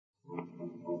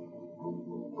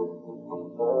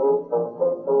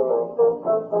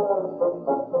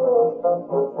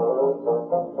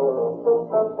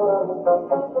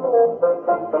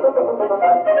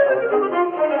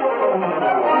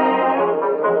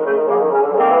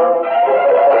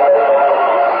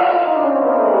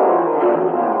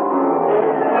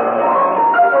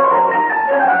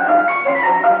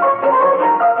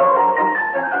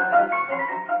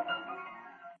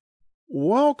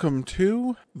welcome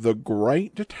to the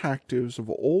Great Detectives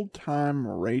of Old Time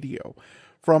Radio.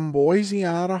 From Boise,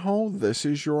 Idaho, this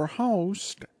is your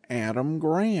host, Adam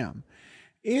Graham.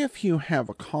 If you have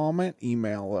a comment,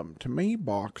 email them to me,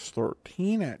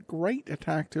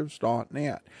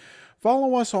 box13@greatdetectives.net.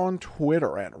 Follow us on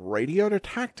Twitter at Radio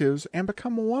Detectives and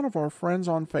become one of our friends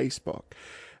on Facebook.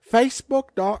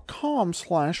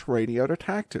 Facebook.com/Radio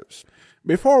Detectives.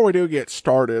 Before we do get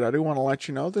started, I do want to let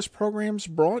you know this program is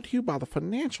brought to you by the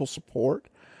financial support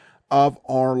of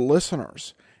our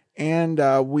listeners. And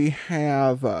we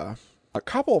have a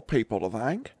couple of people to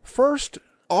thank. First,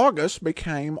 August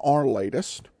became our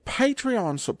latest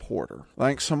Patreon supporter.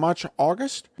 Thanks so much,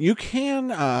 August. You can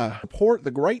support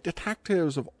the Great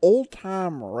Detectives of Old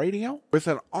Time Radio with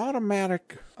an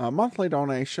automatic monthly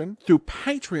donation through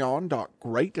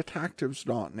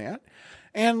patreon.greatdetectives.net.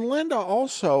 And Linda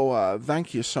also,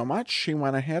 thank you so much. She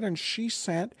went ahead and she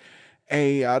sent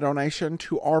a donation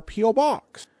to our P.O.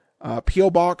 Box. P.O.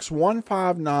 Box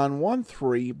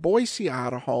 15913, Boise,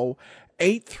 Idaho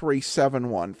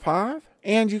 83715.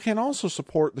 And you can also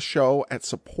support the show at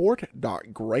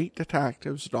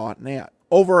support.greatdetectives.net.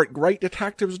 Over at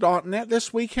greatdetectives.net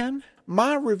this weekend,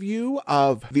 my review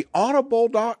of the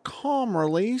Audible.com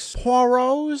release,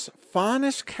 Poirot's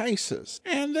Finest Cases.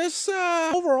 And this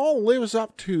overall lives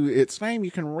up to its name.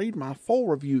 You can read my full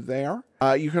review there.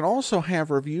 You can also have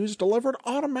reviews delivered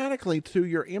automatically to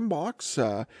your inbox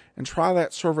and try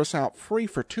that service out free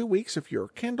for 2 weeks if you're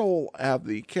Kindle of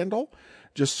the Kindle.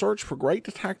 Just search for Great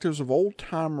Detectives of Old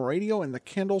Time Radio in the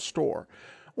Kindle store.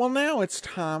 Well, now it's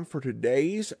time for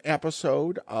today's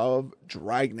episode of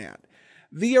Dragnet.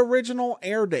 The original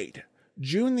air date,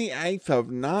 June the 8th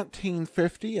of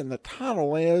 1950, and the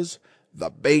title is The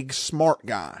Big Smart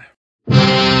Guy. The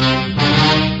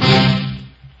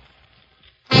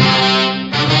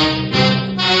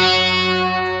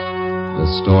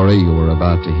story you are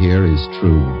about to hear is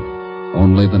true.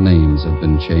 Only the names have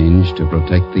been changed to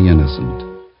protect the innocent.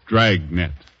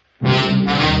 Dragnet.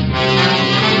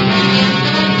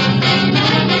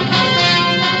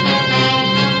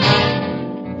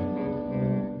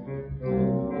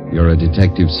 You're a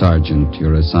detective sergeant.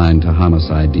 You're assigned to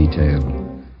homicide detail.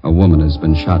 A woman has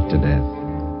been shot to death.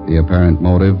 The apparent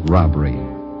motive, robbery.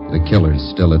 The killer's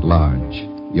still at large.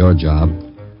 Your job,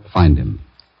 find him.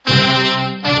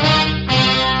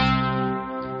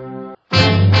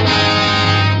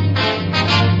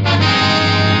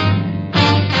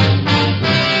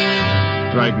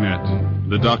 Dragnet,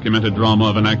 the documented drama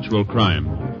of an actual crime.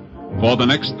 For the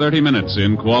next 30 minutes,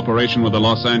 in cooperation with the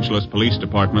Los Angeles Police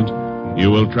Department,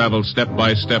 you will travel step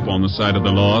by step on the side of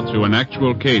the law through an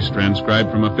actual case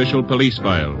transcribed from official police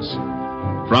files.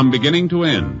 From beginning to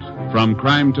end, from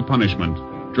crime to punishment,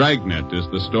 Dragnet is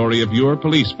the story of your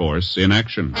police force in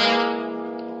action.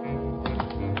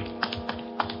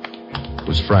 It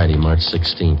was Friday, March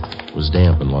 16th. It was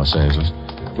damp in Los Angeles.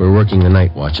 We were working the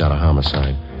night watch out of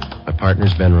homicide. My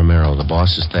partner's Ben Romero. The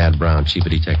boss is Thad Brown, chief of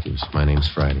detectives. My name's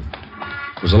Friday.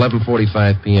 It was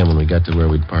 11:45 p.m. when we got to where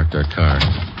we'd parked our car.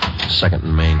 2nd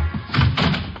and Main.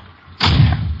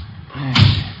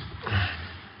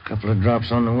 Couple of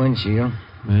drops on the windshield.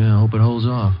 Yeah, I hope it holds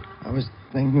off. I was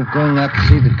thinking of going out to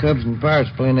see the Cubs and Pirates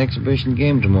play an exhibition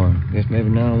game tomorrow. Guess maybe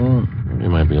now I won't. You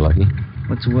might be lucky.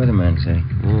 What's the weatherman say? I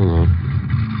don't know.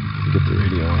 Get the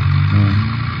radio on.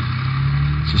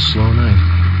 It's a slow night.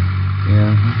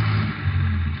 Yeah.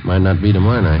 Might not be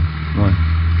tomorrow night. What?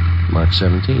 March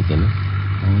 17th, isn't it?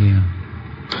 Oh, yeah.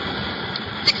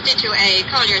 62A,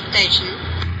 Collier Station.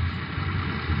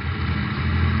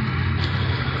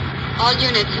 All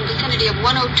units in vicinity of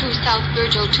 102 South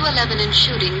Virgil, 211 and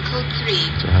shooting, code 3.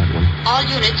 It's a hot one. All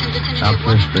units in vicinity Out of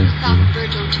first, 102 please. South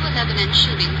Virgil, 211 and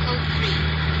shooting, code 3.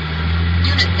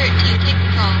 Unit 13, take the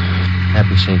call.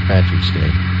 Happy St. Patrick's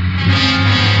Day.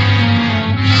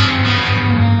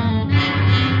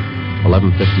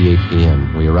 11:58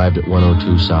 p.m. We arrived at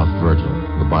 102 South Virgil,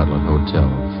 the Bartlett Hotel,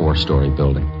 a 4-story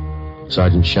building.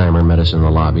 Sergeant Scheimer met us in the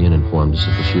lobby and informed us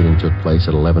that the shooting took place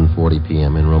at 11:40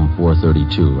 p.m. in room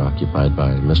 432, occupied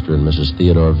by Mr. and Mrs.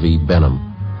 Theodore V. Benham.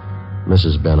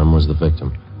 Mrs. Benham was the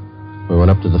victim. We went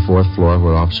up to the 4th floor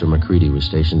where Officer McCready was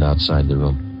stationed outside the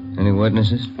room. Any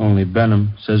witnesses? Only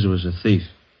Benham says it was a thief.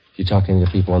 Did you talk to any of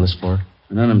the people on this floor?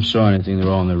 None of them saw anything.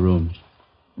 They're all in their rooms.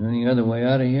 Any other way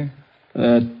out of here?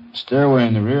 That stairway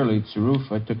in the rear leads to the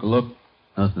roof. I took a look.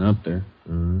 Nothing up there.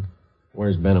 Mm-hmm.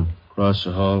 Where's Benham? Across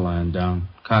the hall, lying down.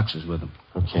 Cox is with him.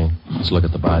 Okay, let's look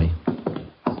at the body.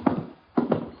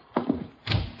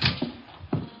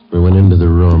 We went into the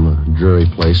room, a dreary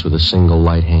place with a single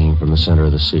light hanging from the center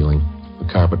of the ceiling. The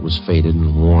carpet was faded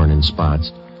and worn in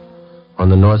spots. On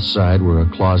the north side were a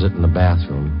closet and a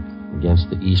bathroom.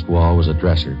 Against the east wall was a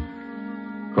dresser.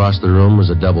 Across the room was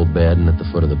a double bed, and at the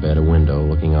foot of the bed a window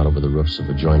looking out over the roofs of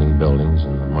adjoining buildings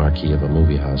and the marquee of a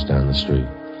movie house down the street.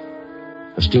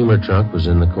 A steamer trunk was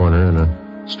in the corner, and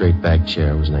a straight-back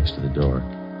chair was next to the door.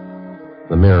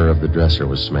 The mirror of the dresser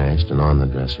was smashed, and on the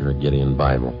dresser a Gideon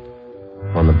Bible.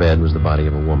 On the bed was the body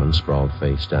of a woman sprawled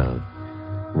face down.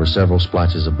 There were several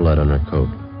splotches of blood on her coat.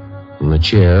 In the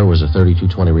chair was a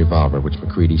 .32-20 revolver, which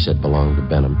McCready said belonged to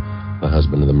Benham, the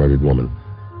husband of the murdered woman.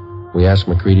 We asked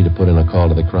McCready to put in a call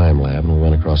to the crime lab, and we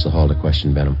went across the hall to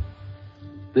question Benham.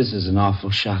 This is an awful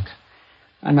shock.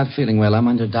 I'm not feeling well. I'm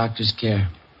under doctor's care.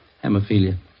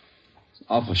 Hemophilia. It's an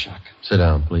awful shock. Sit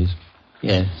down, please.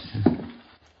 Yes.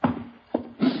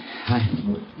 I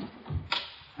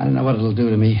don't know what it'll do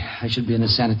to me. I should be in the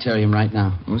sanitarium right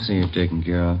now. We'll see you taken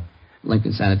care of.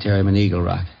 Lincoln Sanitarium in Eagle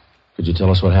Rock. Could you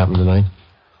tell us what happened tonight?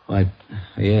 Why,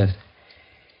 yes.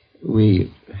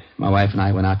 My wife and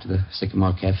I went out to the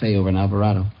Sycamore Cafe over in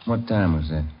Alvarado. What time was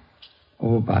that?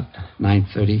 Oh, about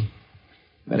 9:30.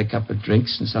 We had a couple of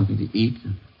drinks and something to eat,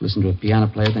 and listened to a piano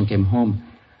player, then came home.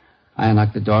 I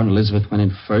unlocked the door, and Elizabeth went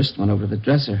in first, went over to the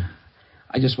dresser.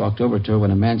 I just walked over to her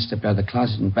when a man stepped out of the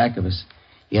closet in back of us.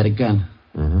 He had a gun.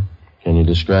 Mm-hmm. Can you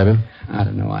describe him? I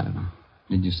don't know.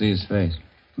 Did you see his face?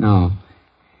 No.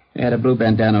 He had a blue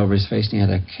bandana over his face, and he had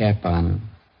a cap on, a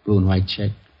blue and white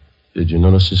check. Did you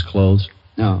notice his clothes?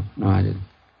 No, I didn't.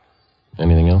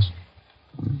 Anything else?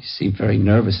 He seemed very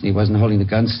nervous, and he wasn't holding the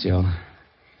gun still.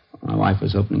 My wife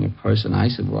was opening her purse, and I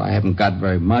said, well, I haven't got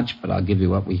very much, but I'll give you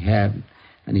what we have.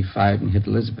 Then he fired and hit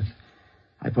Elizabeth.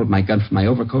 I pulled my gun from my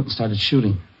overcoat and started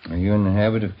shooting. Are you in the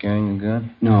habit of carrying a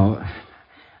gun? No,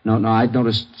 I'd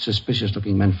noticed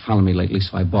suspicious-looking men following me lately,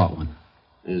 so I bought one.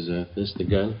 Is this the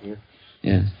gun here?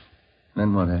 Yes.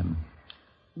 Then what happened?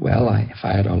 Well, I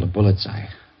fired all the bullets. I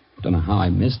don't know how I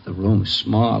missed. The room was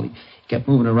small. He kept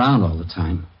moving around all the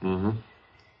time. Mm-hmm.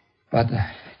 But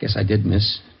I guess I did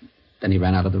miss. Then he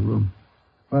ran out of the room.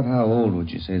 About how old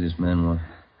would you say this man was?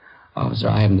 Officer,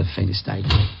 I haven't the faintest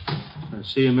idea.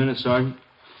 See you a minute, Sergeant?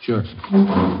 Sure.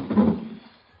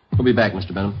 We'll be back,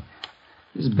 Mr. Benham.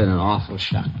 This has been an awful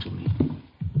shock to me.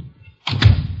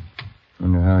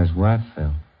 Wonder how his wife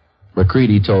felt.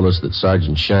 McCready told us that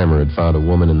Sergeant Scheimer had found a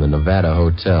woman in the Nevada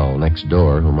Hotel next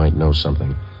door who might know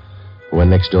something. We went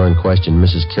next door and questioned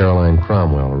Mrs. Caroline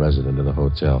Cromwell, a resident of the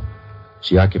hotel.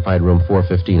 She occupied room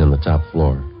 415 on the top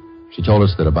floor. She told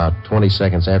us that about 20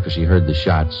 seconds after she heard the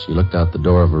shots, she looked out the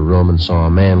door of her room and saw a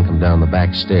man come down the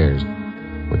back stairs,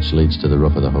 which leads to the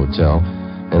roof of the hotel,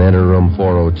 and enter room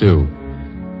 402.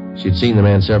 She'd seen the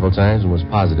man several times and was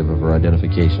positive of her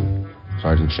identification.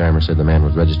 Sergeant Scheimer said the man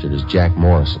was registered as Jack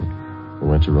Morrison. We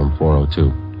went to room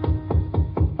 402.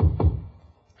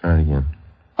 Try it again.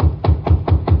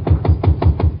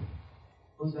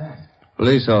 Who's that?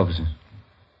 Police officer.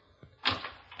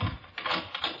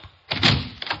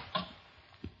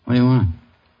 What do you want?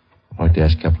 I'd like to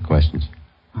ask a couple of questions.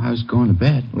 I was going to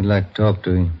bed. We'd like to talk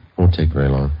to you. Won't take very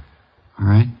long. All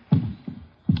right.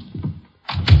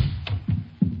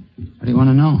 What do you want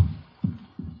to know?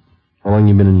 How long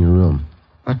you been in your room?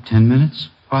 About 10 minutes.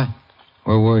 What?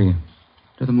 Where were you?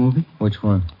 To the movie? Which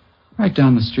one? Right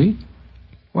down the street.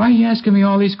 Why are you asking me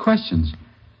all these questions?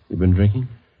 You been drinking?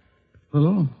 A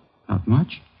little. Not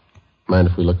much. Mind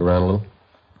if we look around a little?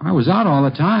 I was out all the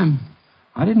time.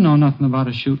 I didn't know nothing about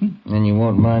a shooting. And you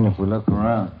won't mind if we look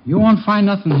around. You won't find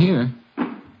nothing here.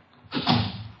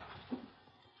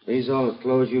 These all the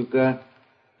clothes you got?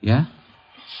 Yeah?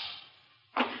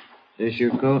 This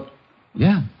your coat?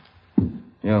 Yeah.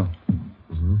 Yeah.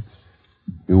 Mm-hmm.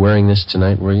 You wearing this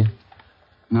tonight, were you?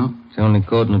 No. It's the only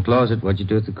coat in the closet. What'd you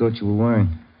do with the coat you were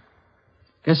wearing?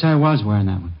 Guess I was wearing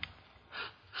that one.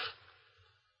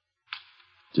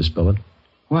 Did you spill it?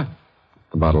 What?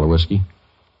 The bottle of whiskey?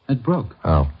 It broke.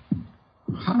 How?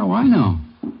 How do I know?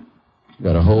 You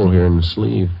got a hole here in the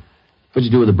sleeve. What'd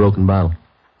you do with the broken bottle?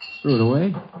 Threw it away.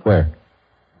 Where?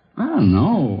 I don't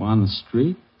know. On the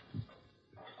street.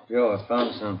 Joe, I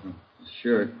found something. A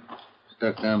shirt.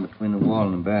 Stuck down between the wall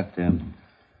and the bathtub.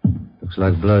 Looks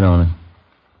like blood on it.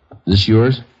 Is this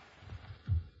yours?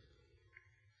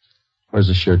 Where's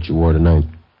the shirt you wore tonight?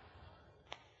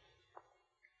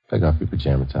 Take off your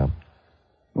pajama top.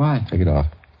 Why? Take it off.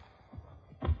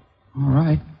 All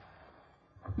right.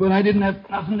 But I didn't have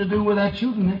nothing to do with that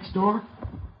shooting next door.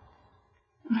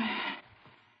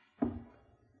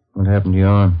 What happened to your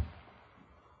arm?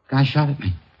 Guy shot at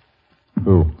me.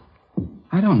 Who?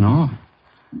 I don't know.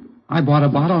 I bought a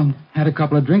bottle and had a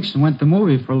couple of drinks and went to the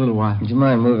movie for a little while. Would you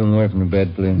mind moving away from the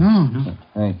bed, please? No.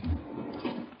 Thank you.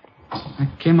 I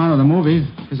came out of the movie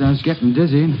because I was getting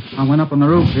dizzy. I went up on the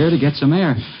roof here to get some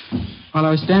air. While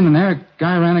I was standing there, a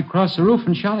guy ran across the roof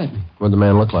and shot at me. What'd the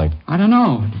man look like? I don't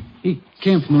know. He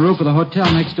came from the roof of the hotel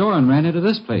next door and ran into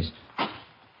this place.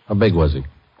 How big was he?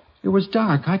 It was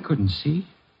dark. I couldn't see.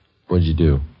 What'd you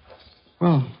do?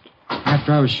 Well,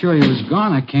 after I was sure he was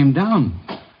gone, I came down.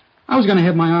 I was going to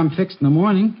have my arm fixed in the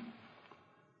morning.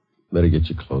 Better get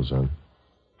your clothes on.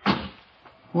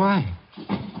 Why?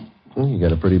 Well, you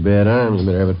got a pretty bad arm. You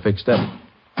better have it fixed up.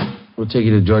 We'll take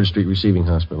you to George Street Receiving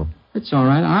Hospital. It's all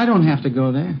right. I don't have to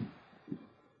go there.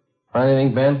 Find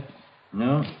anything, Ben?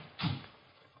 No.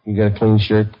 You got a clean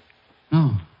shirt?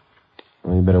 No.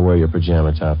 Well, you better wear your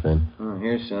pajama top then. Oh,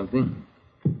 here's something.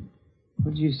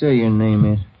 What'd you say your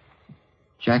name is?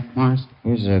 Jack Morris?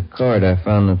 Here's a card I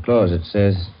found in the closet. It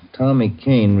says, Tommy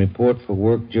Kane, report for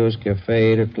work, Joe's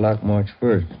Cafe, 8 o'clock, March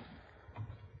 1st.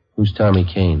 Who's Tommy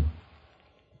Kane?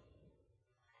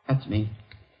 That's me.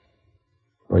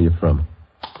 Where are you from?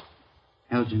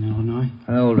 Elgin, Illinois.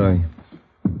 How old are you?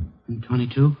 I'm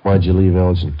 22. Why'd you leave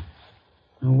Elgin?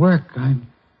 No work. I've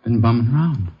been bumming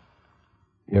around.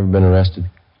 You ever been arrested?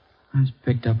 I was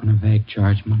picked up on a vague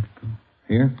charge a month ago.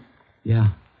 Here?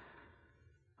 Yeah.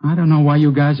 I don't know why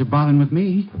you guys are bothering with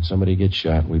me. When somebody gets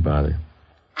shot, we bother.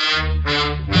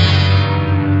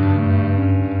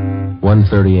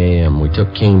 1:30 a.m. We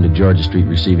took Kane to Georgia Street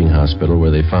Receiving Hospital,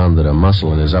 where they found that a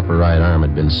muscle in his upper right arm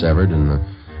had been severed and the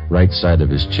right side of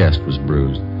his chest was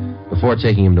bruised. Before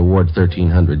taking him to Ward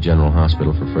 1300 General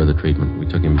Hospital for further treatment, we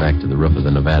took him back to the roof of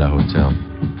the Nevada Hotel.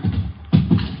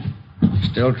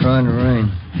 Still trying to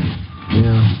rain.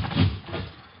 Yeah.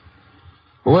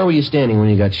 Well, where were you standing when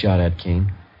you got shot at,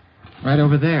 Kane? Right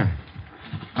over there.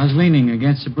 I was leaning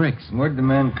against the bricks. Where'd the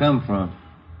man come from?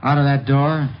 Out of that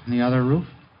door in the other roof?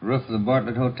 Roof of the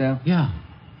Bartlett Hotel? Yeah.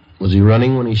 Was he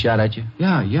running when he shot at you?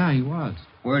 Yeah, he was.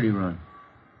 Where'd he run?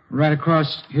 Right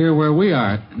across here where we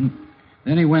are. And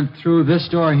then he went through this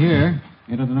door here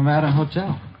into the Nevada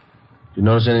Hotel. Did you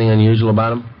notice anything unusual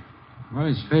about him? Well,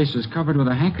 his face was covered with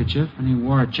a handkerchief, and he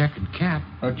wore a checkered cap.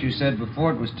 Thought you said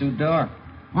before it was too dark.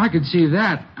 Well, I could see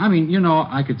that. I mean,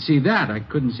 I could see that. I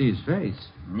couldn't see his face.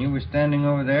 And you were standing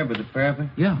over there by the parapet?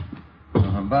 Yeah.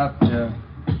 About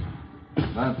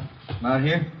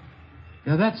here?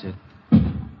 Yeah, that's it.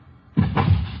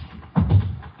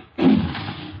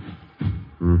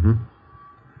 Mm-hmm.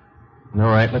 All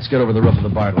right, let's get over the roof of the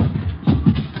Bartlett.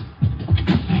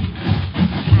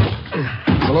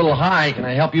 It's a little high. Can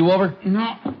I help you over?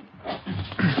 No.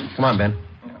 Come on, Ben.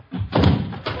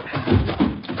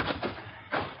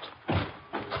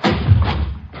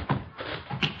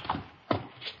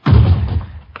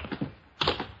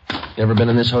 You ever been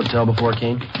in this hotel before,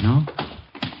 Kane? No.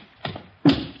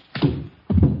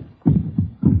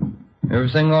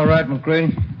 Everything all right,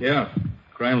 McCready? Yeah.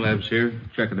 Crime lab's here.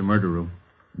 Checking the murder room.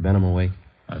 Benham awake?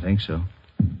 I think so.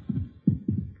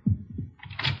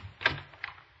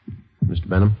 Mr.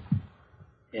 Benham?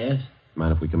 Yes?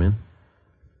 Mind if we come in?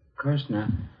 Of course not.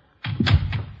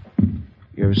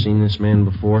 You ever seen this man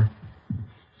before?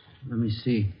 Let me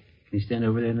see. Can you stand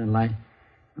over there in the light?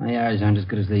 My eyes aren't as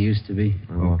good as they used to be.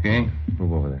 Okay.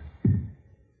 Move over there.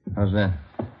 How's that?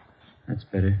 That's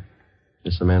better.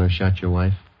 This the man who shot your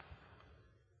wife?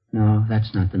 No,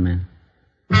 that's not the man.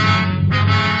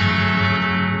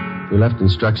 We left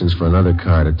instructions for another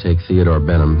car to take Theodore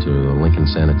Benham to the Lincoln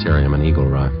Sanitarium in Eagle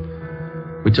Rock.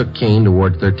 We took Kane to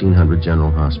Ward 1300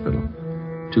 General Hospital.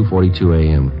 2:42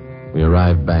 a.m. We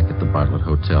arrived back at the Bartlett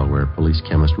Hotel, where police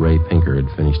chemist Ray Pinker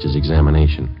had finished his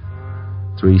examination.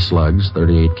 3 slugs,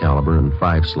 .38 caliber, and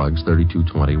 5 slugs,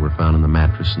 .32-20, were found in the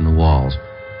mattress and the walls,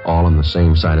 all on the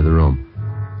same side of the room.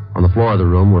 On the floor of the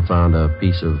room were found a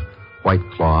piece of white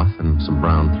cloth and some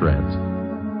brown threads.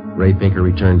 Ray Pinker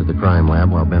returned to the crime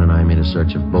lab while Ben and I made a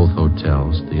search of both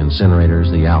hotels, the incinerators,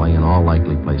 the alley, and all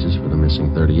likely places for the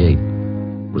missing .38.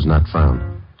 It was not found.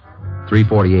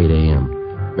 3:48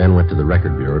 a.m. Ben went to the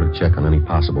record bureau to check on any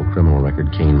possible criminal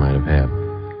record Kane might have had.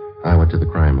 I went to the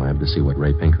crime lab to see what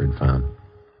Ray Pinker had found.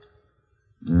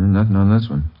 Nothing on this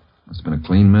one. It's been a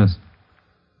clean miss.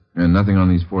 And nothing on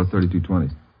these 4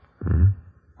 32-20s. Mm-hmm.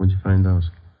 Where'd you find those?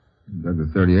 Dug the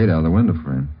 38 out of the window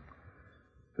frame.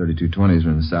 32-20s are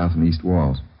in the south and east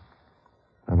walls.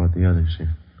 How about the others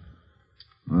here?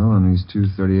 Well, on these 2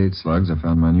 38 slugs, I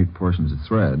found minute portions of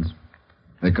threads.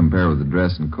 They compare with the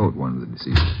dress and coat worn of the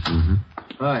deceased. Mm-hmm.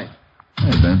 Hi.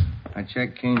 Hey, Ben. I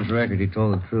checked Kane's record. He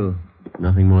told the truth.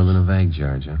 Nothing more than a vague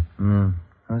charge, huh? No.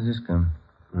 How's this come?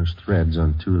 There's threads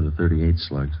on 2 of the 38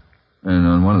 slugs. And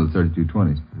on one of the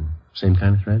 32-20s. Same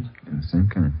kind of threads? Yeah, the same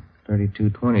kind.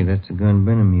 32-20. That's the gun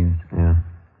Benham used. Yeah.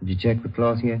 Did you check the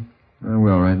cloth yet?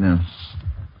 Well, right now.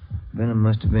 Benham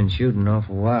must have been shooting an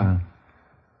awful while.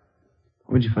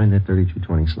 Where'd you find that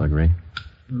 32-20 slug, Ray?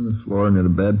 On the floor near the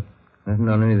bed. Nothing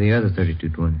on any of the other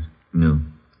 32-20s. No.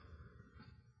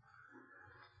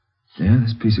 Yeah,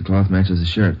 this piece of cloth matches the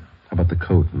shirt. How about the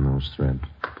coat and those threads?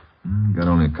 Got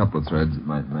only a couple of threads that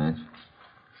might match.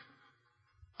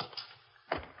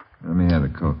 Let me have the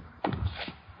coat.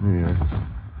 There you are.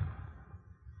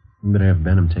 You better have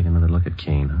Benham take another look at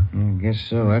Kane, huh? Yeah, I guess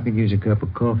so. I could use a cup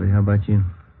of coffee. How about you?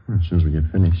 As soon as we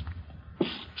get finished.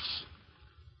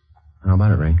 How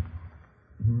about it, Ray?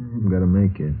 Gotta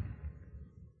make it.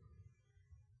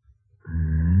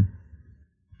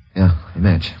 Yeah, they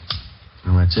match.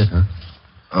 Well, that's it, huh?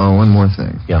 Oh, one more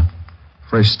thing. Yeah.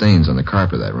 Fresh stains on the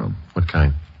carpet of that room. What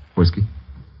kind? Whiskey?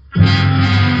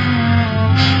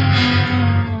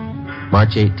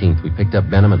 March 18th, we picked up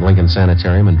Benham at Lincoln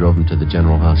Sanitarium and drove him to the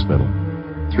General Hospital.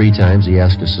 3 times he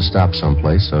asked us to stop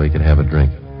someplace so he could have a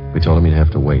drink. We told him he'd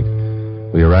have to wait.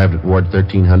 We arrived at Ward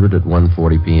 1300 at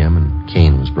 1:40 p.m., and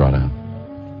Kane was brought out.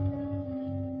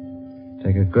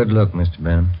 Take a good look, Mr.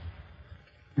 Benham.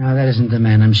 No, that isn't the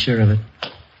man. I'm sure of it.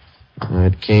 All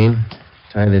right, Kane,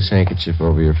 tie this handkerchief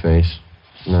over your face.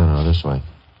 No, this way.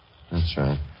 That's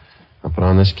right. Now put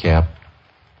on this cap.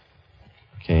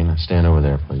 Okay, now stand over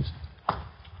there, please.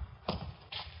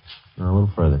 Now a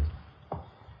little further.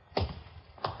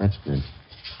 That's good.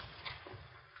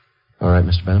 All right,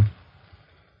 Mr. Benham?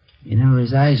 You know,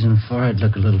 his eyes and forehead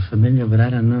look a little familiar, but I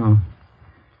don't know.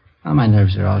 Well, my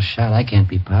nerves are all shot. I can't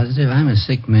be positive. I'm a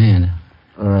sick man.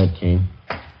 All right, Kane.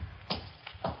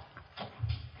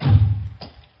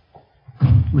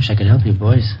 Wish I could help you,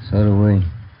 boys. So do we.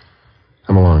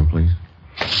 Come along, please.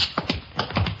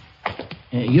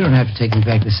 You don't have to take me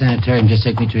back to the sanitarium. Just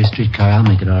take me to a streetcar. I'll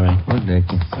make it all right. We'll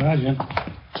take you. Sergeant,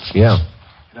 Yeah,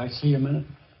 could I see you a minute?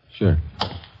 sure.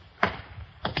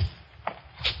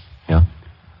 Yeah?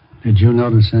 Did you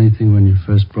notice anything when you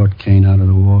first brought Kane out of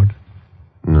the ward?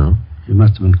 No. You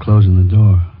must have been closing the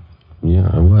door. Yeah,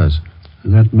 I was.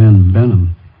 And that man,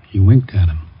 Benham, he winked at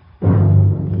him.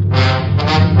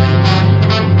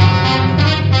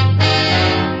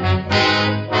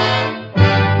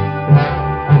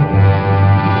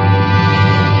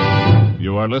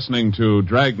 You are listening to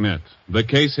Dragnet, the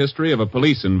case history of a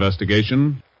police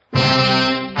investigation.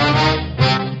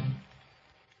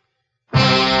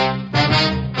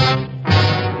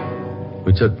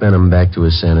 We took Benham back to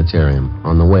his sanitarium.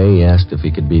 On the way, he asked if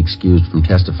he could be excused from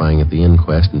testifying at the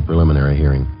inquest and preliminary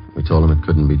hearing. We told him it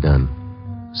couldn't be done.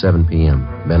 7 p.m.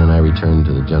 Ben and I returned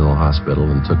to the General Hospital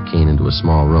and took Kane into a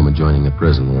small room adjoining the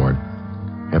prison ward.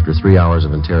 After 3 hours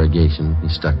of interrogation, he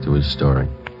stuck to his story.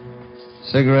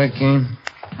 Cigarette, Kane?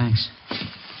 Thanks.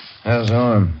 How's the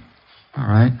arm? All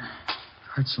right.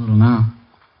 Hurts a little now.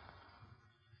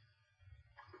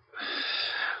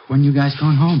 When you guys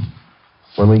going home?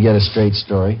 When we get a straight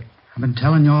story. I've been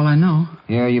telling you all I know.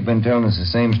 Yeah, you've been telling us the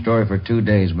same story for 2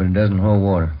 days, but it doesn't hold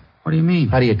water. What do you mean?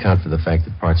 How do you account for the fact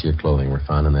that parts of your clothing were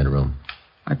found in that room?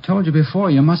 I told you before.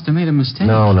 You must have made a mistake.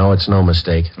 No, it's no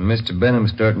mistake. And Mr.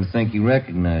 Benham's starting to think he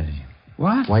recognizes you.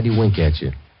 What? Why'd he wink at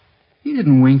you? He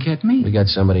didn't wink at me. We got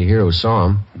somebody here who saw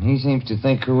him. And he seems to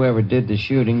think whoever did the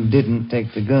shooting didn't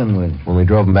take the gun with him. When we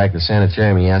drove him back to the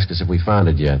sanitarium, he asked us if we found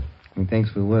it yet. He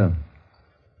thinks we will.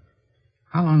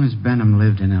 How long has Benham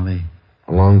lived in L.A.?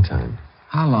 A long time.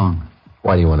 How long?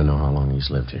 Why do you want to know how long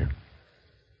he's lived here?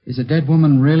 Is a dead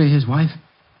woman really his wife?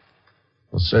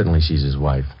 Well, certainly she's his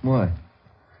wife. Why?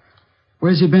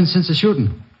 Where's he been since the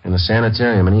shooting? In the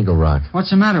sanitarium in Eagle Rock.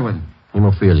 What's the matter with him?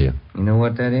 Hemophilia. You know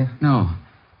what that is? No.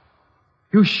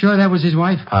 You sure that was his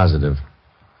wife? Positive.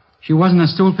 She wasn't a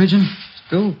stool pigeon?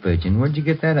 Stool pigeon? Where'd you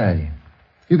get that idea?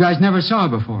 You guys never saw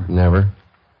her before? Never.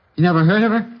 You never heard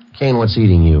of her? Kane, what's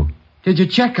eating you? Did you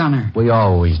check on her? We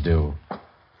always do.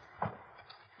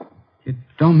 You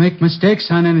don't make mistakes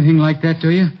on anything like that, do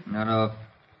you? Not off.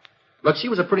 Look, she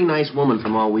was a pretty nice woman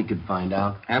from all we could find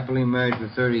out. Happily married for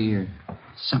 30 years.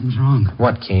 Something's wrong.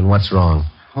 What, Kane? What's wrong?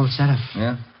 Hold that up.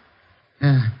 Yeah?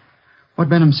 Yeah. What'd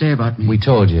Benham say about me? We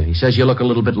told you. He says you look a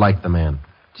little bit like the man.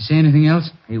 Did you say anything else?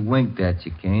 He winked at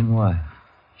you, Kane. Why?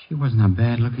 She wasn't a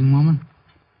bad-looking woman.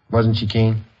 Wasn't she,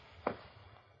 Kane?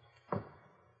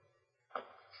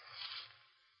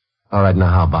 All right, now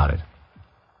how about it?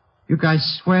 You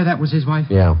guys swear that was his wife?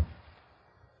 Yeah.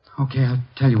 Okay, I'll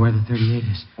tell you where the 38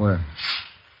 is. Where?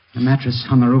 The mattress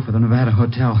on the roof of the Nevada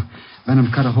Hotel.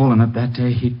 Benham cut a hole in it that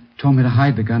day. He told me to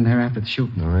hide the gun there after the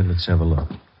shooting. All right, let's have a look.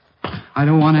 I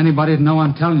don't want anybody to know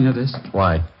I'm telling you this.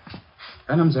 Why?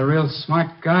 Benham's a real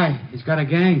smart guy. He's got a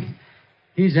gang.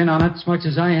 He's in on it as much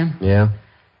as I am. Yeah?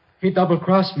 He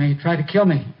double-crossed me. He tried to kill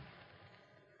me.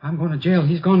 I'm going to jail.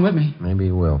 He's going with me. Maybe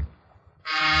he will.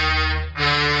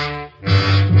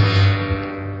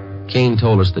 Kane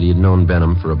told us that he had known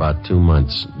Benham for about 2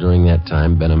 months. During that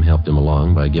time, Benham helped him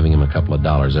along by giving him a couple of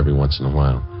dollars every once in a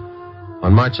while.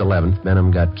 On March 11th,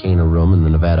 Benham got Kane a room in the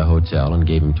Nevada Hotel and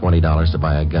gave him $20 to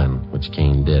buy a gun, which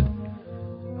Kane did.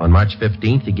 On March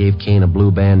 15th, he gave Kane a blue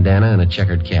bandana and a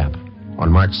checkered cap. On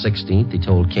March 16th, he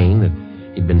told Kane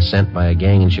that he'd been sent by a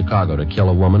gang in Chicago to kill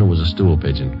a woman who was a stool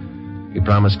pigeon. He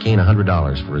promised Kane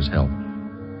 $100 for his help.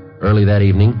 Early that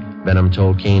evening, Benham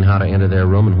told Kane how to enter their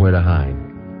room and where to hide.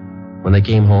 When they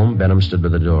came home, Benham stood by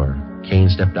the door. Kane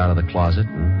stepped out of the closet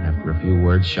and, after a few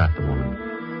words, shot the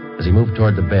woman. As he moved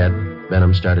toward the bed,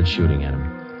 Benham started shooting at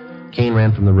him. Kane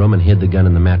ran from the room and hid the gun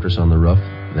in the mattress on the roof,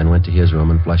 then went to his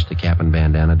room and flushed the cap and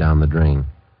bandana down the drain.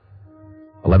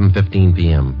 11:15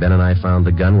 p.m., Ben and I found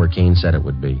the gun where Kane said it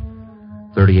would be.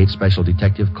 .38 Special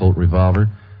Detective Colt revolver,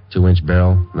 2-inch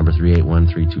barrel, number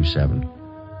 381327.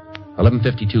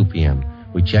 11:52 p.m.,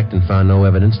 we checked and found no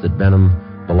evidence that Benham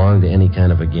belonged to any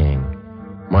kind of a gang.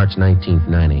 March 19th,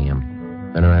 9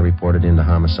 a.m. Ben and I reported into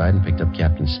homicide and picked up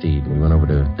Captain Steed. We went over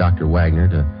to Dr. Wagner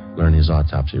to learn his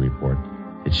autopsy report.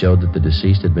 It showed that the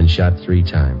deceased had been shot 3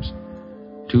 times.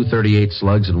 2 .38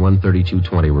 slugs and 1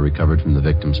 .32-20 were recovered from the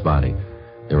victim's body.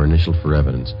 They were initialed for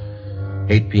evidence.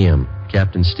 8 p.m.,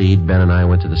 Captain Steed, Ben, and I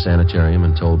went to the sanitarium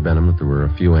and told Benham that there were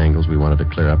a few angles we wanted to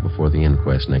clear up before the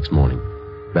inquest next morning.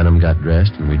 Benham got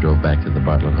dressed, and we drove back to the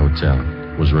Bartlett Hotel.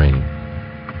 It was raining.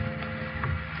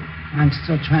 I'm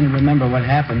still trying to remember what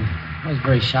happened. I was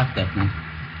very shocked that night.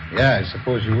 Yeah, I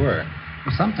suppose you were.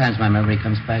 Well, sometimes my memory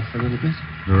comes back for a little bit.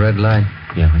 The red light?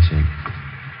 Yeah, I see.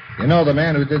 You know, the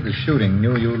man who did the shooting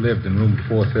knew you lived in room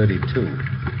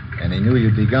 432, and he knew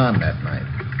you'd be gone that night.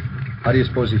 How do you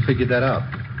suppose he figured that out?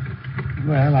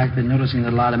 Well, I've been noticing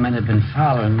that a lot of men have been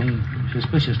following me.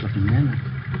 Suspicious-looking men.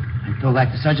 I told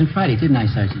that to Sergeant Friday, didn't I,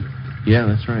 Sergeant? Yeah,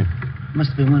 that's right. Must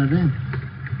have been one of them.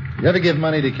 You ever give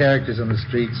money to characters on the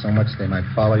street so much they might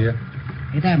follow you?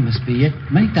 Hey, that must be it.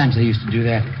 Many times I used to do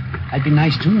that. I'd be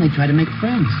nice to them, and they'd try to make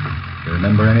friends. You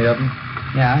remember any of them?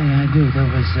 Yeah, I do. There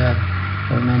was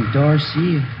old man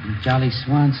Dorsey, and Jolly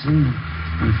Swanson,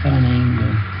 and a fellow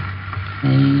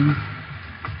named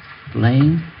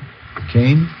Blaine.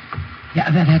 Kane? Yeah,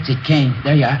 that's it, Kane.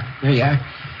 There you are.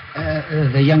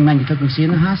 The young man you took me to see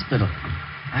in the hospital.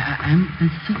 I'm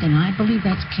thinking, I believe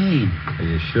that's Kane. Are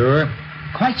you sure?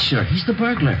 Quite sure. He's the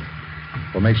burglar.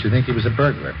 What makes you think he was a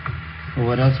burglar? Well,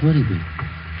 what else would he be?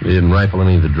 He didn't rifle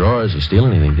any of the drawers or steal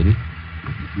anything, did he?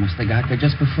 Must have got there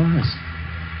just before us.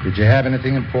 Did you have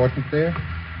anything important there?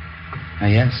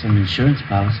 Yes, some insurance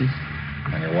policies.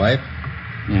 And your wife?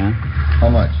 Yeah. How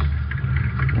much?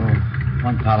 Oh,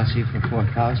 one policy for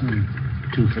 $4,000 and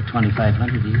 2 for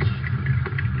 $2,500 each.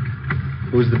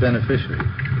 Who's the beneficiary?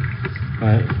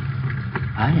 Why,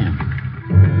 I am.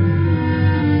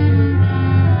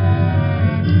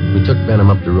 We took Benham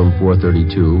up to room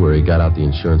 432, where he got out the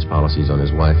insurance policies on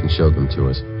his wife and showed them to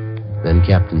us. Then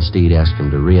Captain Steed asked him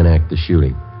to reenact the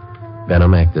shooting.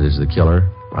 Benham acted as the killer,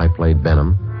 I played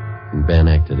Benham, and Ben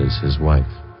acted as his wife.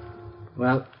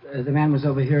 Well, the man was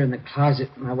over here in the closet.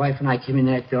 My wife and I came in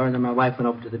that door, and then my wife went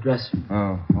over to the dresser.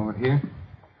 Oh, over here? Did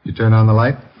you turn on the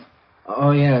light?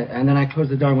 Oh, yeah, and then I closed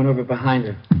the door and went over behind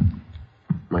her.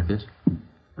 Like this?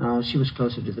 Oh, she was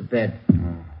closer to the bed.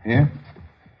 Here?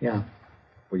 Yeah.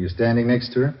 Were you standing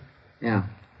next to her? Yeah.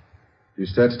 Did you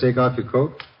start to take off your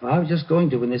coat? Well, I was just going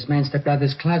to when this man stepped out of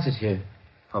this closet here.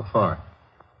 How far?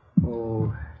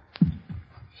 Oh,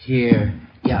 here.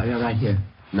 Yeah, right here.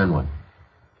 And then what?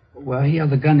 Well, he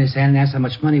held the gun in his hand and asked how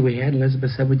much money we had.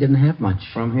 Elizabeth said we didn't have much.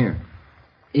 From here?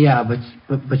 Yeah,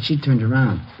 but she turned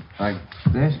around. Like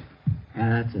this?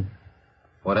 Yeah, that's it.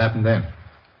 What happened then?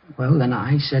 Well, then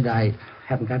I said I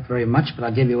haven't got very much, but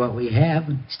I'll give you what we have,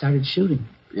 and he started shooting.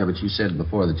 Yeah, but you said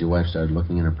before that your wife started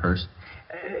looking in her purse.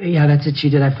 Yeah, that's it. She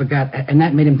did. I forgot. And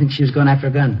that made him think she was going after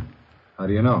a gun. How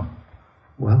do you know?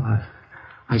 Well,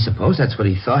 I suppose that's what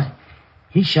he thought.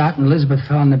 He shot, and Elizabeth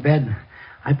fell on the bed.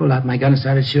 I pulled out my gun and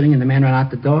started shooting, and the man ran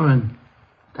out the door, and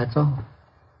that's all.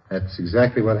 That's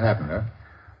exactly what happened, huh?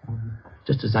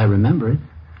 Just as I remember it.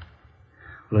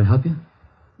 Will I help you?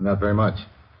 Not very much.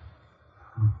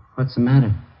 What's the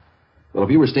matter? Well, if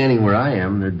you were standing where I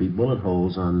am, there'd be bullet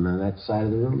holes on that side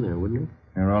of the room there, wouldn't it?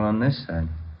 They're all on this side.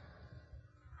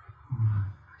 I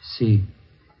see.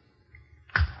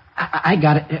 I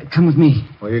got it. Come with me.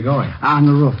 Where are you going? On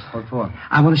the roof. What for?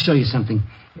 I want to show you something.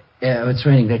 It's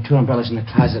raining. There are 2 umbrellas in the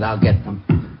closet. I'll get them.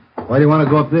 Why do you want to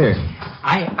go up there?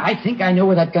 I think I know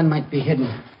where that gun might be hidden.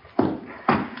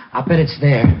 I'll bet it's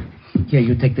there. Here,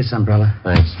 you take this umbrella.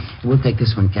 Thanks. We'll take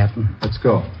this one, Captain. Let's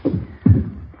go.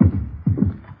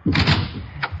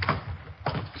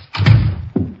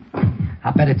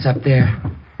 I'll bet it's up there.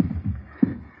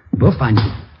 We'll find you.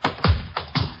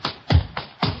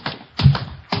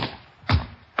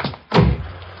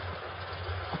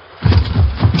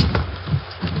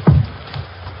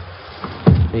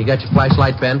 You got your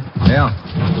flashlight, Ben? Yeah.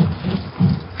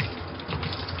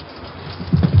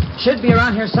 Should be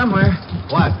around here somewhere.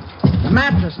 What? The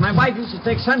mattress. My wife used to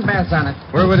take sunbaths on it.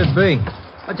 Where would it be?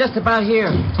 Oh, just about here.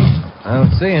 I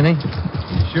don't see any.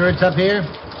 You sure it's up here?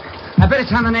 I bet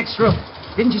it's on the next roof.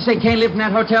 Didn't you say Kane lived in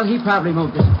that hotel? He probably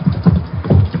moved it.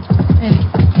 Hey,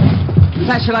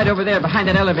 flash your light over there behind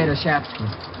that elevator shaft.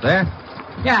 There?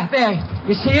 Yeah, there.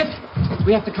 You see it?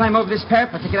 We have to climb over this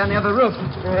parapet to get on the other roof.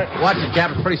 Watch it, Cap.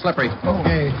 It's pretty slippery.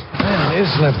 Okay. Yeah, it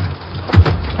is slippery.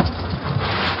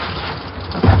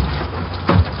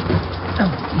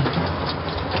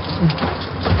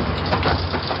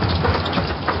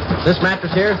 This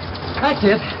mattress here? That's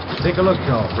it. Take a look,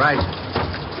 Joe. Right.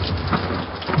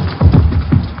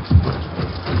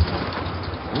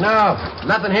 No,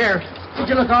 nothing here. Did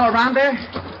you look all around there?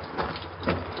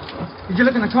 Did you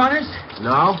look in the corners?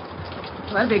 No.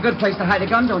 Well, that'd be a good place to hide a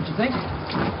gun, don't you think?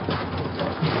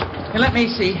 Here, let me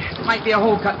see. Might be a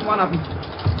hole cut in one of them.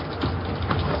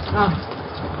 Oh,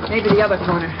 maybe the other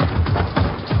corner.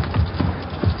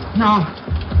 No.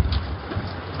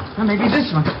 Or maybe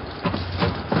this one.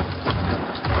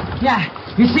 Yeah,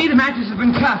 you see, the mattress has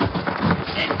been cut.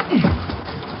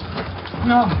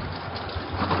 No.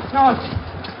 No,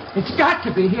 it's got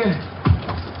to be here.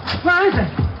 Where is it?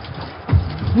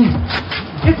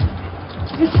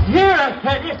 It's here, I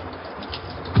tell you.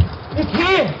 It's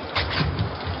here.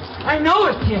 I know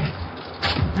it's here.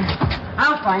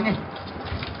 I'll find it.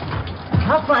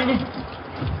 I'll find it.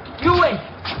 You wait.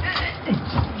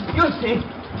 You'll see.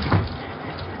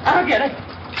 I'll get it.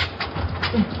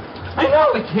 I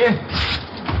know it's here.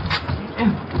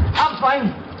 I'll find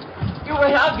it. You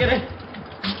wait, I'll get it.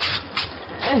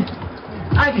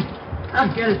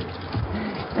 I'll get it.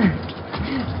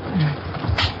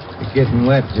 It's getting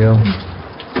wet, Joe.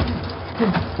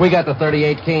 We got the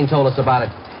 38. Kane told us about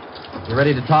it. You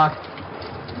ready to talk?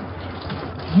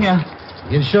 Yeah.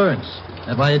 Insurance.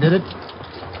 That why you did it?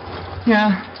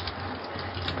 Yeah.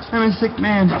 I'm a sick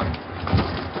man.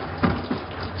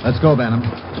 Let's go, Benham.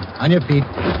 On your feet.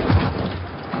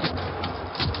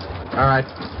 All right.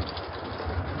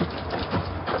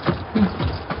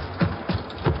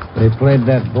 They played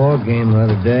that ball game the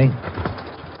other day.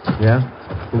 Yeah?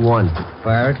 Who won?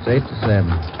 Pirates 8-7.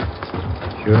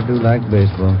 Sure do like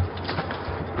baseball.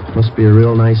 Must be a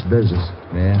real nice business.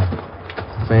 Yeah.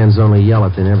 Fans only yell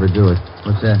if they never do it.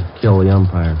 What's that? Kill the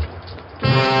umpire.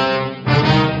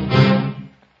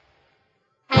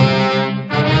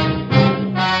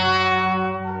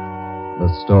 The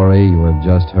story you have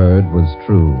just heard was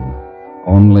true.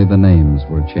 Only the names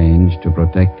were changed to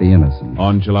protect the innocent.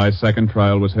 On July 2nd,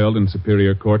 trial was held in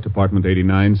Superior Court, Department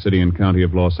 89, City and County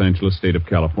of Los Angeles, State of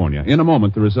California. In a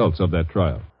moment, the results of that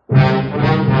trial.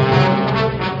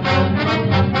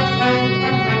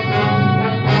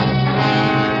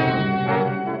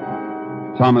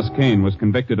 Thomas Kane was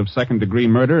convicted of second-degree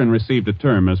murder and received a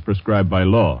term as prescribed by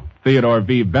law. Theodore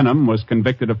V. Benham was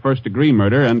convicted of first-degree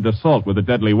murder and assault with a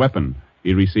deadly weapon.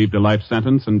 He received a life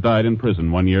sentence and died in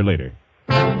prison 1 year later.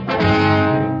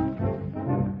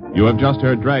 You have just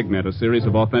heard Dragnet, a series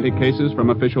of authentic cases from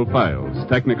official files.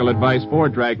 Technical advice for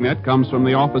Dragnet comes from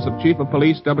the Office of Chief of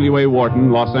Police W.A.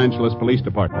 Wharton, Los Angeles Police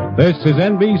Department. This is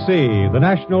NBC, the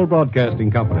National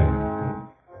Broadcasting Company.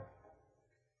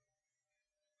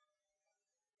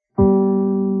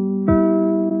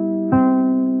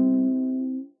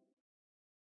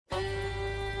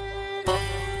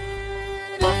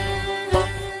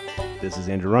 This is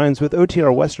Andrew Rhines with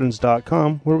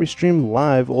OTRWesterns.com, where we stream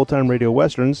live old-time radio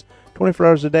westerns 24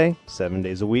 hours a day, 7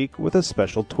 days a week, with a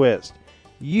special twist.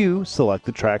 You select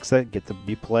the tracks that get to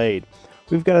be played.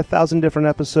 We've got 1,000 different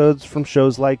episodes from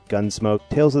shows like Gunsmoke,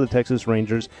 Tales of the Texas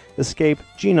Rangers, Escape,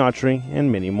 Gene Autry,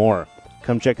 and many more.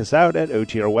 Come check us out at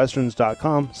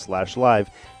OTRWesterns.com/live.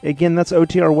 Again, that's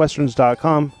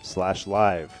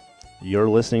OTRWesterns.com/live. You're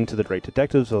listening to The Great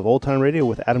Detectives of Old Time Radio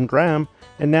with Adam Graham,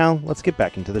 and now let's get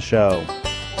back into the show.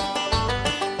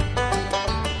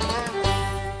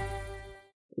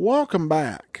 Welcome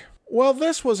back. Well,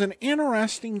 this was an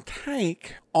interesting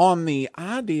take on the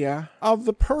idea of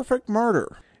the perfect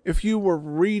murder. If you were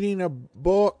reading a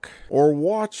book or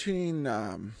watching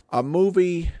a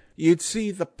movie, you'd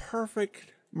see the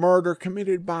perfect murder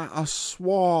committed by a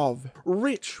suave,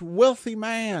 rich, wealthy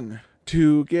man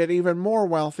to get even more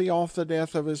wealthy off the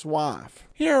death of his wife.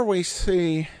 Here we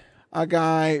see a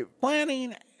guy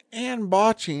planning and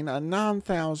botching a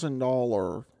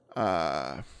 $9,000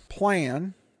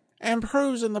 plan, and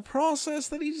proves in the process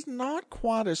that he's not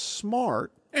quite as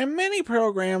smart. And many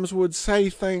programs would say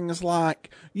things like,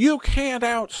 "You can't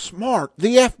outsmart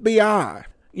the FBI.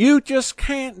 You just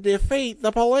can't defeat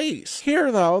the police."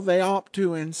 Here, though, they opt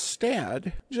to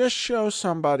instead just show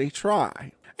somebody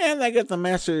try. And they get the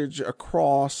message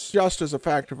across just as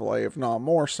effectively, if not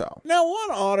more so. Now,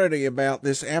 one oddity about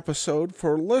this episode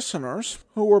for listeners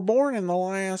who were born in the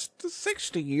last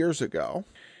 60 years ago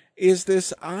is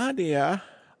this idea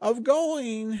of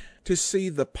going to see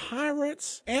the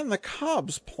Pirates and the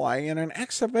Cubs play in an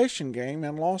exhibition game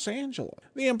in Los Angeles.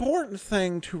 The important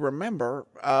thing to remember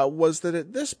was that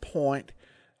at this point,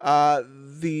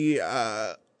 the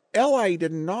LA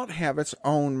did not have its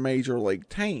own major league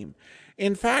team.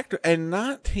 In fact, in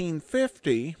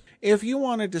 1950, if you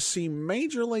wanted to see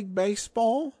Major League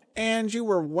Baseball and you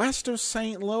were west of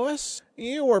St. Louis,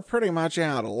 you were pretty much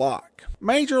out of luck.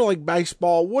 Major League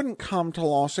Baseball wouldn't come to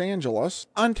Los Angeles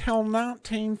until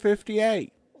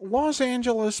 1958. Los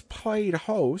Angeles played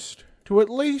host to at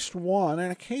least one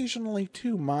and occasionally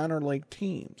two minor league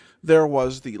teams. There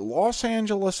was the Los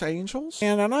Angeles Angels,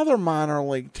 and another minor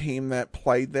league team that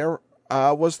played there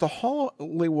was the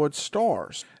Hollywood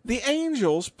Stars. The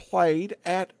Angels played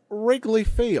at Wrigley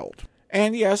Field.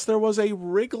 And yes, there was a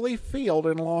Wrigley Field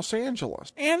in Los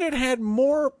Angeles. And it had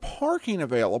more parking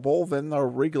available than the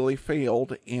Wrigley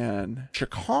Field in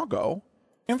Chicago.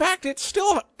 In fact, it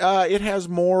has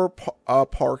more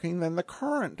parking than the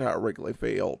current Wrigley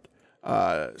Field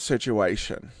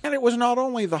situation. And it was not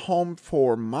only the home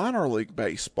for minor league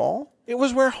baseball, it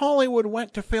was where Hollywood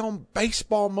went to film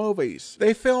baseball movies.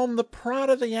 They filmed The Pride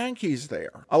of the Yankees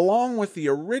there, along with the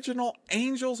original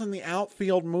Angels in the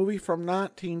Outfield movie from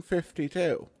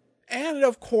 1952. And,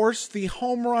 of course, the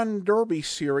Home Run Derby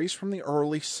series from the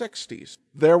early 60s.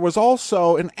 There was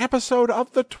also an episode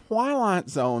of The Twilight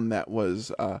Zone that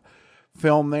was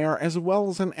filmed there, as well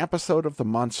as an episode of The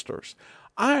Munsters.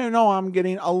 I know I'm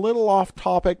getting a little off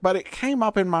topic, but it came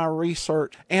up in my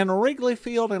research, and Wrigley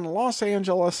Field in Los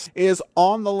Angeles is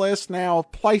on the list now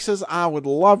of places I would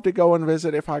love to go and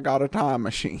visit if I got a time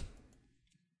machine.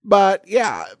 But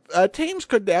yeah, teams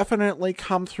could definitely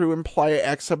come through and play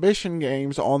exhibition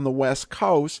games on the West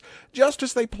Coast, just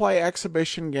as they play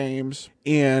exhibition games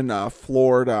in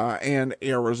Florida and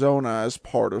Arizona as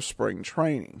part of spring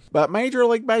training. But Major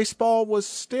League Baseball was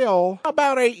still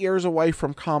about 8 years away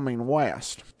from coming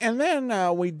west. And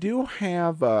then we do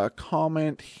have a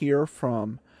comment here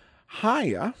from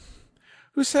Haya,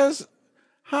 who says,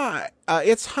 "Hi,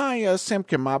 it's Haya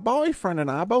Simpkin. My boyfriend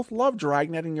and I both love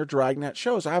Dragnet and your Dragnet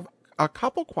shows. I have a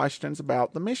couple questions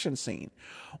about the mission scene.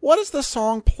 What is the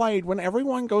song played when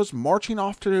everyone goes marching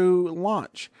off to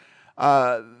lunch?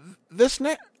 The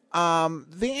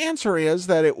answer is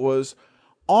that it was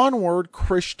Onward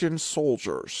Christian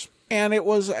Soldiers. And it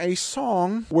was a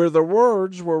song where the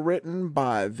words were written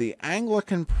by the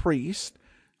Anglican priest,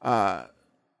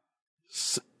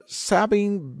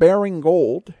 Sabine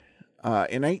Baring-Gould,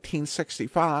 in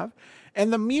 1865,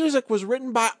 and the music was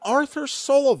written by Arthur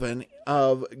Sullivan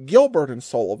of Gilbert and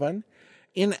Sullivan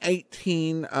in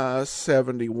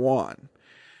 1871.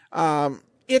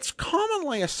 It's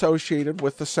commonly associated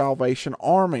with the Salvation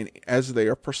Army as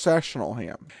their processional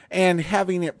hymn, and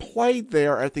having it played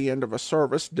there at the end of a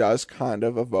service does kind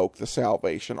of evoke the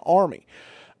Salvation Army.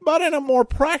 But in a more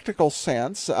practical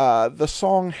sense, the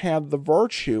song had the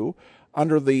virtue,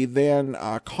 under the then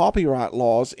copyright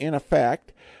laws in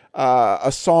effect, a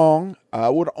song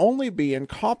would only be in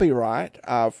copyright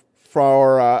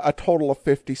for a total of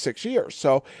 56 years.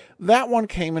 So that one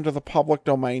came into the public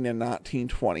domain in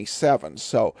 1927.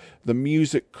 So the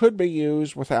music could be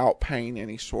used without paying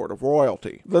any sort of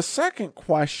royalty. The second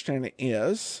question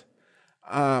is,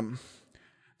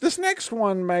 this next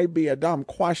one may be a dumb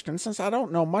question since I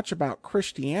don't know much about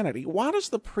Christianity. Why does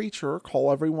the preacher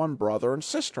call everyone brother and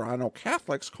sister? I know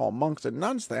Catholics call monks and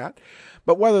nuns that,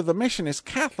 but whether the mission is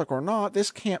Catholic or not, this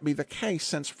can't be the case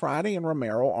since Friday and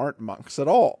Romero aren't monks at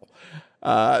all.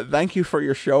 Thank you for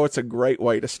your show. It's a great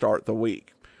way to start the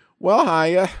week. Well,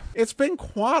 Haya, it's been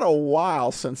quite a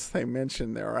while since they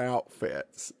mentioned their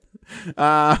outfits.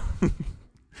 No,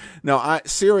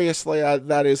 seriously,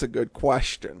 that is a good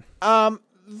question.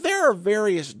 There are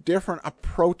various different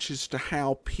approaches to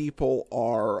how people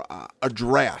are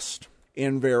addressed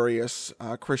in various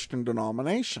Christian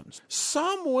denominations.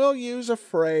 Some will use a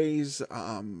phrase,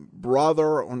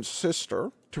 brother and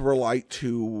sister, to relate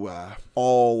to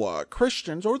all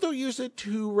Christians, or they'll use it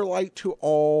to relate to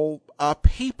all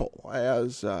people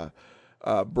as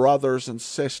brothers and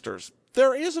sisters.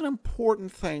 there is an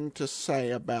important thing to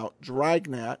say about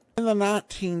Dragnet in the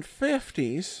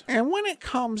 1950s, and when it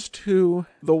comes to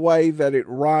the way that it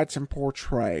writes and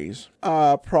portrays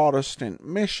Protestant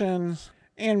missions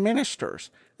and ministers.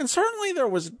 And certainly there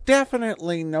was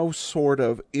definitely no sort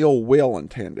of ill will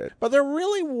intended, but there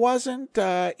really wasn't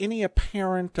any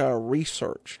apparent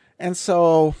research. And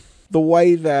so the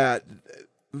way that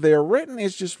they're written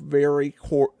is just very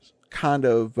kind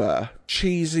of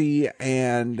cheesy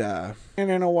and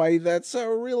in a way that's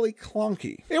really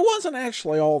clunky. It wasn't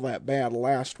actually all that bad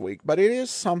last week, but it is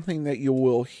something that you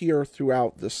will hear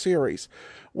throughout the series,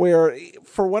 where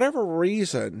for whatever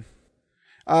reason,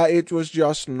 it was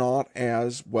just not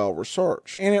as well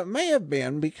researched. And it may have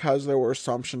been because there were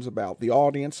assumptions about the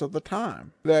audience of the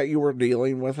time, that you were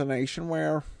dealing with a nation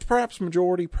where perhaps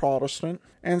majority Protestant,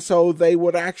 and so they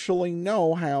would actually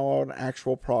know how an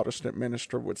actual Protestant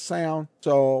minister would sound,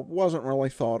 so it wasn't really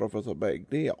thought of as a big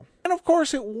deal. And of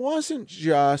course, it wasn't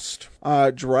just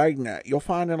Dragnet. You'll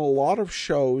find in a lot of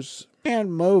shows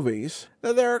and movies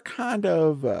that there are kind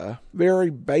of very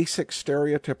basic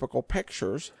stereotypical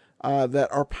pictures that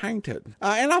are painted.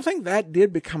 And I think that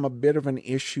did become a bit of an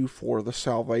issue for the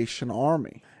Salvation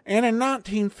Army. And in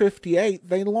 1958,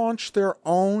 they launched their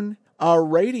own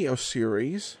radio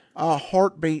series,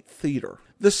 Heartbeat Theater.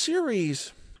 The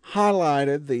series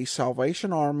highlighted the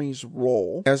Salvation Army's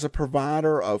role as a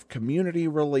provider of community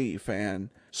relief and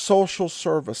social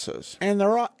services, and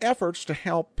their efforts to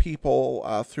help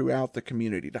people throughout the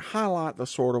community, to highlight the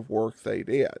sort of work they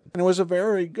did. And it was a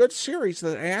very good series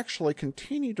that actually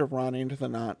continued to run into the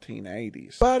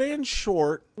 1980s. But in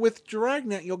short, with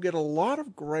Dragnet, you'll get a lot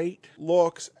of great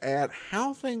looks at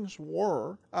how things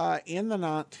were in the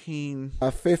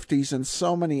 1950s in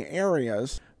so many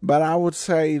areas. But I would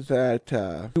say that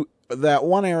that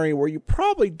one area where you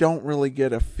probably don't really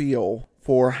get a feel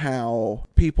for how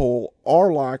people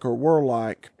are like or were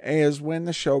like is when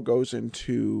the show goes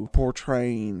into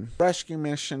portraying rescue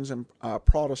missions and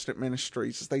Protestant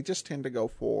ministries. They just tend to go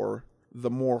for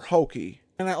the more hokey.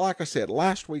 And like I said,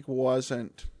 last week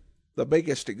wasn't the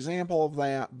biggest example of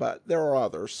that, but there are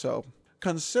others, so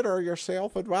consider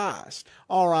yourself advised.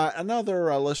 All right,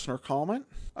 another listener comment.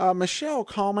 Michelle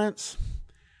comments,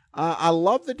 I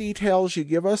love the details you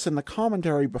give us in the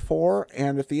commentary before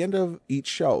and at the end of each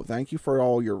show. Thank you for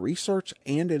all your research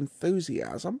and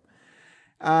enthusiasm.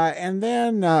 And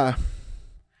then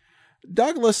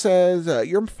Douglas says,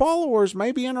 your followers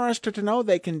may be interested to know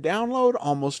they can download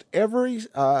almost every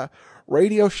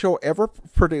radio show ever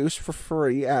produced for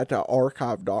free at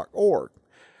archive.org.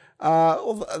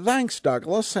 Well, thanks,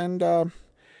 Douglas. And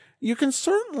you can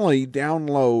certainly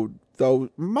download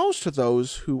most of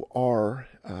those who are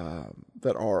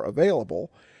that are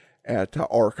available at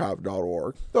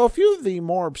archive.org. Though a few of the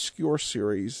more obscure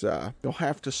series you'll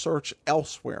have to search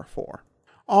elsewhere for.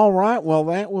 All right, well,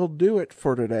 that will do it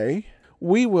for today.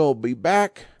 We will be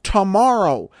back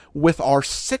tomorrow with our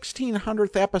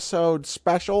 1600th episode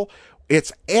special.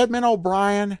 It's Edmund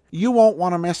O'Brien. You won't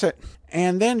want to miss it.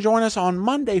 And then join us on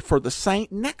Monday for the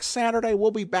Saint. Next Saturday,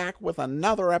 we'll be back with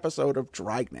another episode of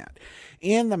Dragnet.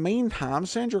 In the meantime,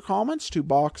 send your comments to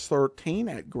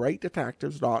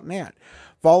box13@greatdetectives.net.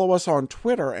 Follow us on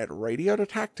Twitter at Radio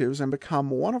Detectives and become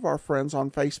one of our friends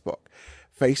on Facebook.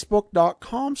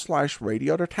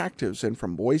 Facebook.com/Radio Detectives. And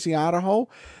from Boise, Idaho,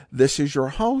 this is your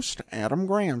host, Adam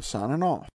Graham, signing off.